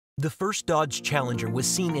The first Dodge Challenger was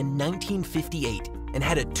seen in 1958 and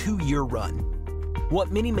had a 2-year run.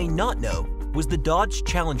 What many may not know was the Dodge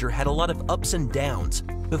Challenger had a lot of ups and downs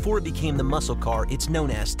before it became the muscle car it's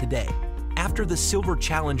known as today. After the silver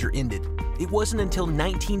Challenger ended, it wasn't until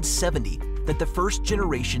 1970 that the first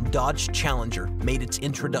generation Dodge Challenger made its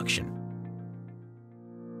introduction.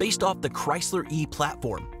 Based off the Chrysler E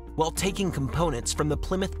platform, while taking components from the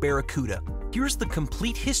Plymouth Barracuda, here's the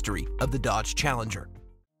complete history of the Dodge Challenger.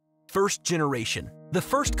 First generation. The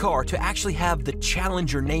first car to actually have the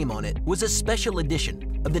Challenger name on it was a special edition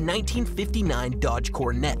of the 1959 Dodge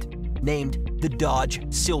Coronet, named the Dodge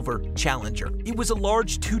Silver Challenger. It was a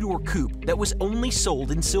large 2-door coupe that was only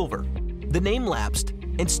sold in silver. The name lapsed,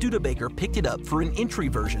 and Studebaker picked it up for an entry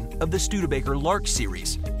version of the Studebaker Lark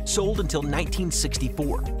series, sold until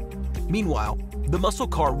 1964. Meanwhile, the muscle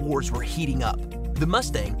car wars were heating up. The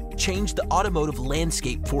Mustang changed the automotive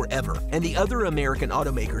landscape forever, and the other American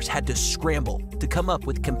automakers had to scramble to come up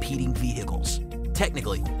with competing vehicles.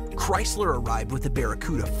 Technically, Chrysler arrived with the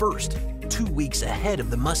Barracuda first, 2 weeks ahead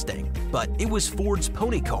of the Mustang, but it was Ford's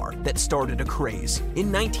pony car that started a craze.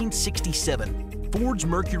 In 1967, Ford's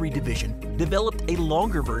Mercury division developed a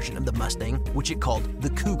longer version of the Mustang, which it called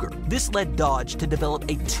the Cougar. This led Dodge to develop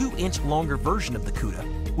a 2-inch longer version of the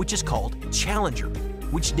Cuda, which is called Challenger,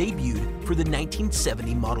 which debuted for the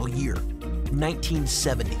 1970 model year.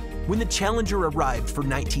 1970. When the Challenger arrived for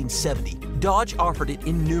 1970, Dodge offered it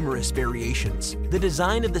in numerous variations. The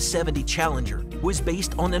design of the 70 Challenger was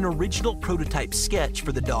based on an original prototype sketch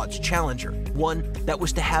for the Dodge Challenger, one that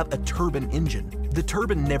was to have a turbine engine. The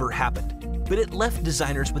turbine never happened, but it left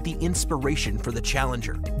designers with the inspiration for the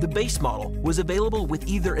Challenger. The base model was available with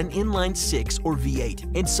either an inline-6 or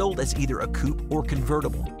V8 and sold as either a coupe or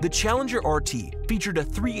convertible. The Challenger RT featured a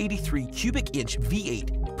 383 cubic inch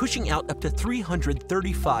V8 pushing out up to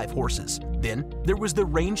 335 horses. Then there was the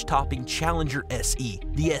range-topping Challenger SE.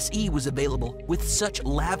 The SE was available with such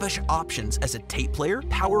lavish options as a tape player,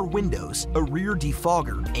 power windows, a rear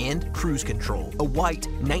defogger, and cruise control. A white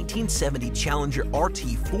 1970 Challenger RT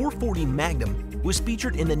 440 Magnum was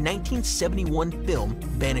featured in the 1971 film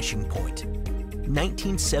Vanishing Point.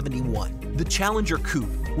 1971. The Challenger Coupe,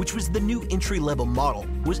 which was the new entry-level model,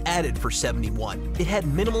 was added for 71. It had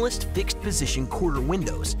minimalist fixed-position quarter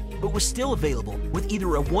windows, but was still available with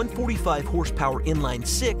either a 145 horsepower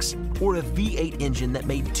inline-6 or a V8 engine that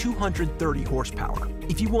made 230 horsepower.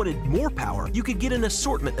 If you wanted more power, you could get an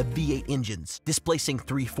assortment of V8 engines, displacing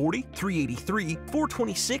 340, 383,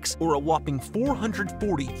 426, or a whopping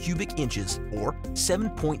 440 cubic inches, or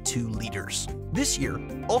 7.2 liters. This year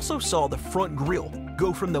also saw the front grille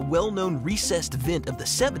go from the well-known recessed vent of the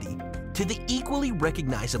 70 to the equally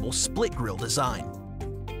recognizable split grille design.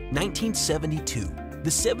 1972. The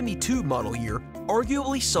 72 model year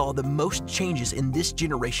arguably saw the most changes in this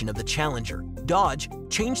generation of the Challenger. Dodge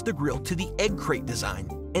changed the grille to the egg crate design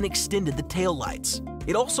and extended the taillights.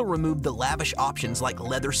 It also removed the lavish options like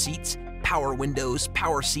leather seats, power windows,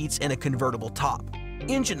 power seats, and a convertible top.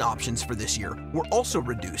 Engine options for this year were also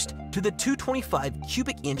reduced to the 225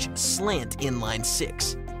 cubic inch slant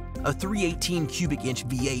inline-6, a 318 cubic inch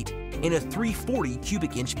V8, and a 340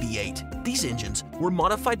 cubic inch V8. These engines were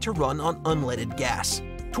modified to run on unleaded gas.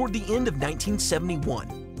 Toward the end of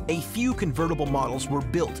 1971, a few convertible models were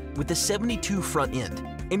built with the 72 front end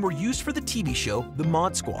and were used for the TV show The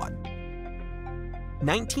Mod Squad.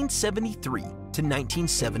 1973 to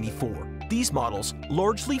 1974. These models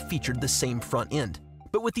largely featured the same front end,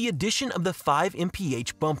 but with the addition of the 5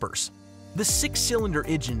 mph bumpers. The 6-cylinder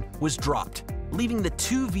engine was dropped, leaving the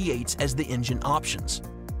 2 V8s as the engine options.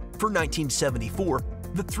 For 1974,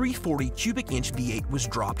 the 340 cubic inch V8 was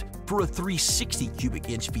dropped for a 360 cubic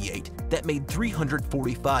inch V8 that made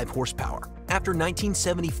 345 horsepower. After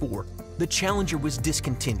 1974, the Challenger was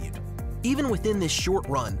discontinued. Even within this short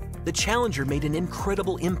run, the Challenger made an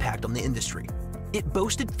incredible impact on the industry. It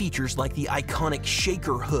boasted features like the iconic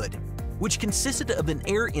shaker hood, which consisted of an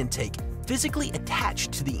air intake physically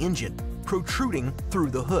attached to the engine, protruding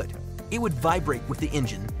through the hood. It would vibrate with the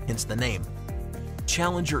engine, hence the name.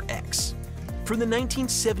 Challenger X. For the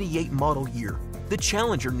 1978 model year, the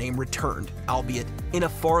Challenger name returned, albeit in a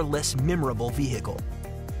far less memorable vehicle.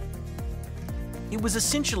 It was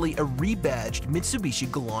essentially a rebadged Mitsubishi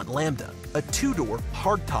Galant Lambda, a 2-door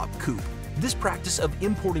hardtop coupe. This practice of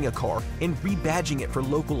importing a car and rebadging it for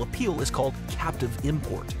local appeal is called captive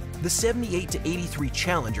import. The 78 to 83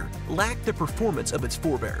 Challenger lacked the performance of its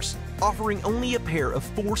forebears, offering only a pair of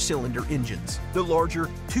 4-cylinder engines. The larger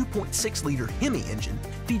 2.6-liter Hemi engine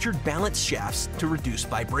featured balanced shafts to reduce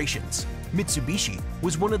vibrations. Mitsubishi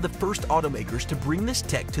was one of the first automakers to bring this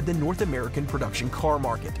tech to the North American production car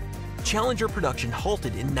market. Challenger production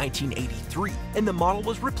halted in 1983, and the model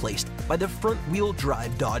was replaced by the front-wheel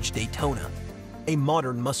drive Dodge Daytona, a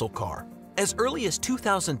modern muscle car. As early as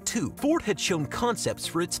 2002, Ford had shown concepts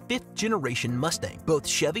for its fifth-generation Mustang. Both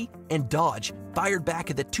Chevy and Dodge fired back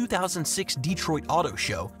at the 2006 Detroit Auto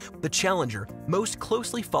Show. The Challenger most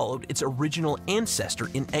closely followed its original ancestor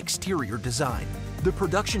in exterior design. The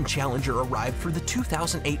production Challenger arrived for the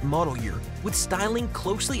 2008 model year, with styling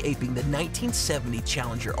closely aping the 1970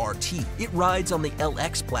 Challenger RT. It rides on the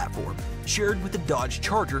LX platform, shared with the Dodge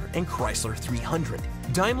Charger and Chrysler 300.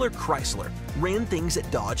 Daimler Chrysler ran things at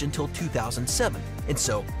Dodge until 2007, and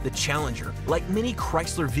so the Challenger, like many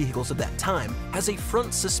Chrysler vehicles of that time, has a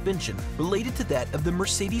front suspension related to that of the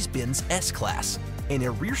Mercedes-Benz S-Class, and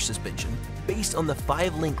a rear suspension based on the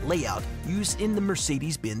 5-link layout used in the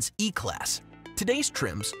Mercedes-Benz E-Class. Today's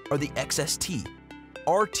trims are the XST,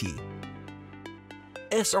 RT,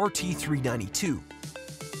 SRT 392,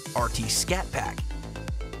 RT Scat Pack,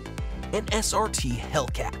 and SRT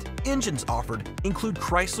Hellcat. Engines offered include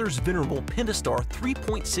Chrysler's venerable Pentastar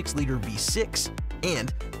 3.6-liter V6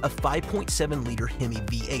 and a 5.7-liter Hemi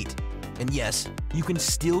V8. And yes, you can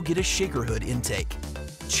still get a shaker hood intake.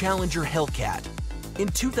 Challenger Hellcat. In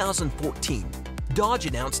 2014, Dodge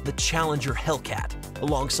announced the Challenger Hellcat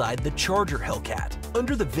alongside the Charger Hellcat.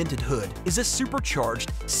 Under the vented hood is a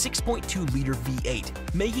supercharged 6.2-liter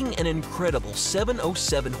V8, making an incredible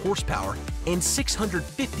 707 horsepower and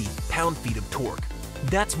 650 pound-feet of torque.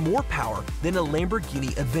 That's more power than a Lamborghini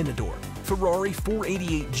Aventador, Ferrari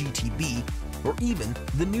 488 GTB, or even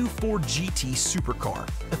the new Ford GT supercar.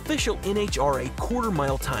 Official NHRA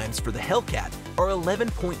quarter-mile times for the Hellcat are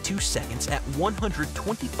 11.2 seconds at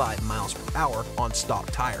 125 miles per hour on stock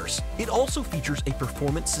tires. It also features a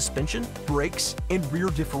performance suspension, brakes, and rear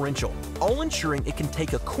differential, all ensuring it can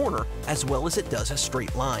take a corner as well as it does a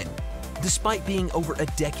straight line. Despite being over a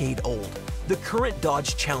decade old, the current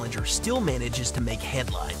Dodge Challenger still manages to make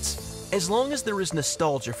headlines. As long as there is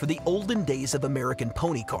nostalgia for the olden days of American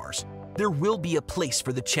pony cars, there will be a place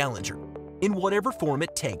for the Challenger, in whatever form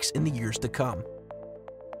it takes in the years to come.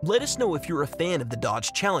 Let us know if you're a fan of the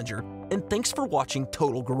Dodge Challenger, and thanks for watching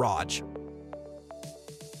Total Garage.